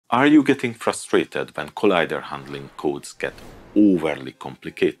Are you getting frustrated when collider handling codes get overly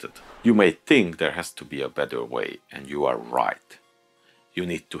complicated? You may think there has to be a better way, and you are right. You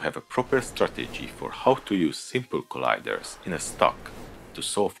need to have a proper strategy for how to use simple colliders in a stack to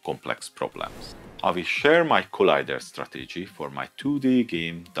solve complex problems. I will share my collider strategy for my 2D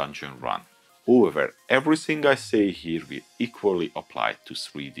game dungeon run. However, everything I say here will equally apply to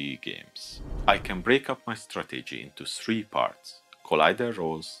 3D games. I can break up my strategy into 3 parts: collider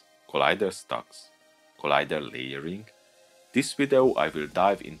roles, collider stacks, collider layering. This video I will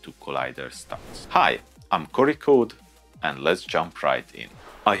dive into collider stacks. Hi, I'm CoreyCode, and let's jump right in.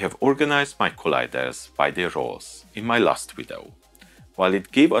 I have organized my colliders by their roles in my last video. While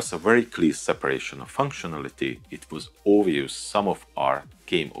it gave us a very clear separation of functionality, it was obvious some of our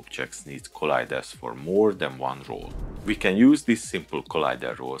game objects need colliders for more than one role. We can use these simple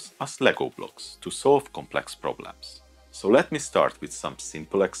collider roles as Lego blocks to solve complex problems. So let me start with some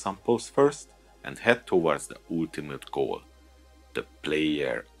simple examples first and head towards the ultimate goal, the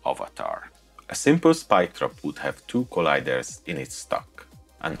player avatar. A simple spike trap would have 2 colliders in its stack.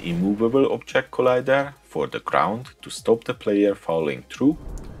 An immovable object collider for the ground to stop the player falling through,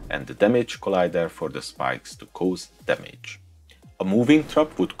 and the damage collider for the spikes to cause damage. A moving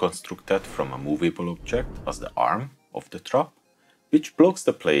trap would constructed from a movable object as the arm of the trap, which blocks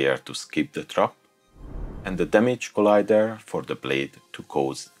the player to skip the trap, and the damage collider for the blade to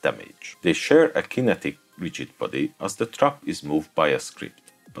cause damage. They share a kinetic rigid body as the trap is moved by a script.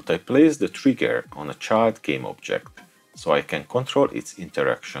 But I place the trigger on a child game object, so I can control its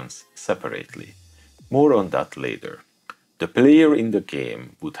interactions separately. More on that later. The player in the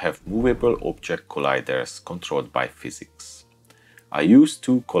game would have movable object colliders controlled by physics. I use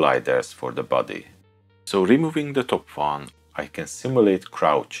 2 colliders for the body. So removing the top one, I can simulate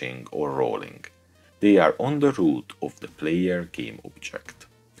crouching or rolling. They are on the root of the player game object.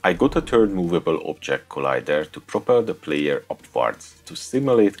 I got a third movable object collider to propel the player upwards to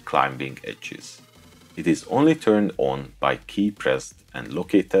simulate climbing edges. It is only turned on by key pressed and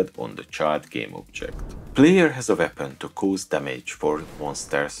located on the child game object. Player has a weapon to cause damage for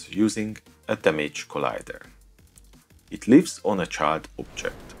monsters using a damage collider. It lives on a child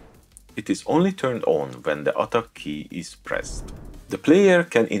object. It is only turned on when the attack key is pressed. The player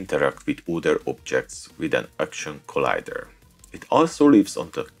can interact with other objects with an action collider. It also lives on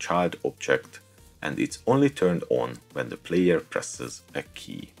the child object, and it's only turned on when the player presses a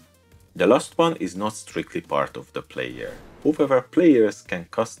key. The last one is not strictly part of the player. However, players can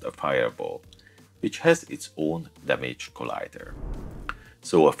cast a fireball, which has its own damage collider.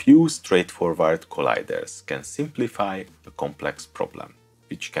 So a few straightforward colliders can simplify a complex problem,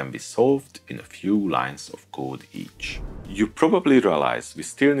 which can be solved in a few lines of code each. You probably realize we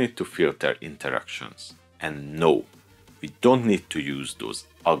still need to filter interactions, and no, we don't need to use those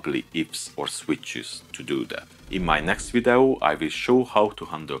ugly ifs or switches to do that. In my next video, I will show how to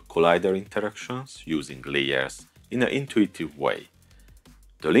handle collider interactions using layers in an intuitive way.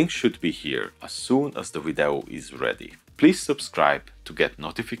 The link should be here as soon as the video is ready. Please subscribe to get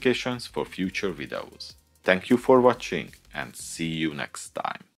notifications for future videos. Thank you for watching and see you next time.